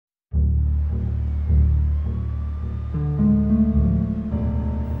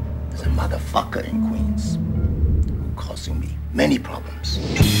motherfucker in Queens, causing me many problems.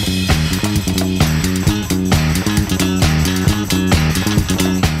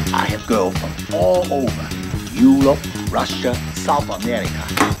 I have girls from all over, Europe, Russia, South America.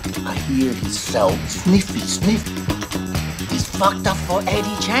 I hear he sells sniffy. He's fucked up for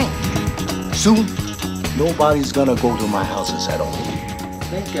Eddie Chang. Soon, nobody's gonna go to my houses at all. I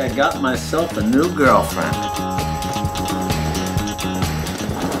think I got myself a new girlfriend.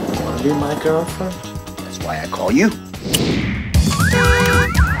 Wanna be my girlfriend? That's why I call you.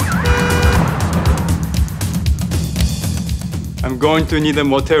 I'm going to need a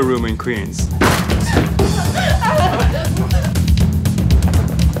motel room in Queens.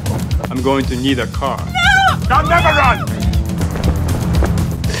 I'm going to need a car. No! Now never run!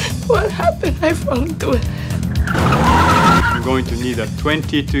 What happened? I fell into it. I'm going to need a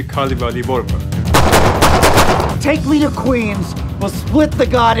 .22 caliber revolver. Take me to Queens. We'll split the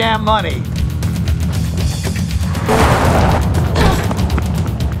goddamn money.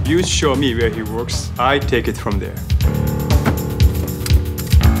 You show me where he works. I take it from there.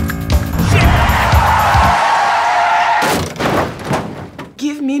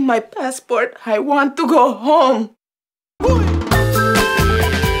 Give me my passport. I want to go home.